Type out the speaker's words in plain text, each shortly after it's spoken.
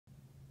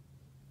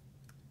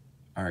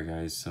Alright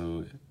guys,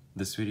 so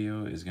this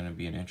video is going to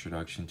be an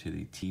introduction to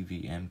the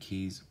TVM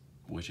keys,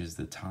 which is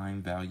the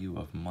time value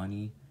of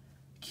money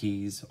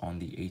keys on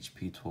the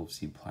HP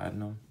 12C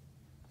Platinum.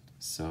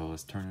 So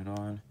let's turn it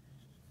on.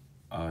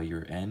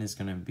 Your N is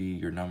going to be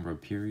your number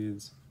of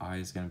periods, I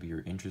is going to be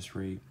your interest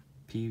rate,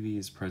 PV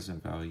is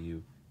present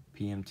value,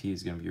 PMT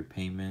is going to be your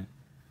payment,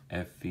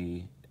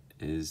 FV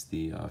is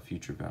the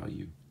future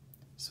value.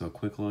 So a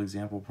quick little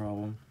example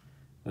problem.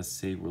 Let's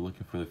say we're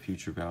looking for the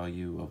future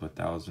value of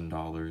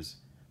 $1,000.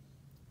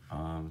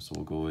 So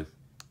we'll go with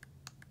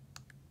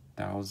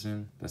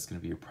 1,000. That's going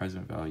to be your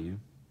present value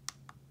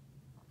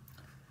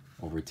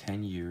over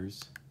 10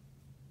 years.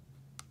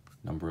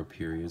 Number of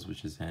periods,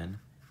 which is N.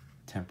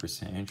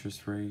 10%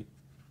 interest rate,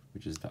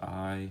 which is the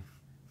I,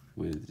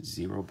 with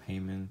 0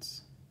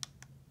 payments,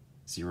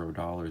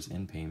 $0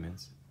 in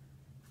payments.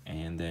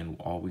 And then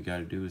all we got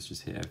to do is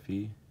just hit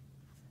FE.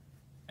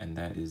 And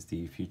that is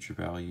the future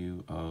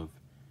value of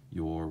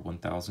your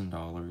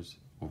 $1,000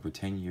 over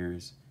 10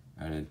 years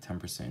at a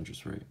 10%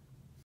 interest rate.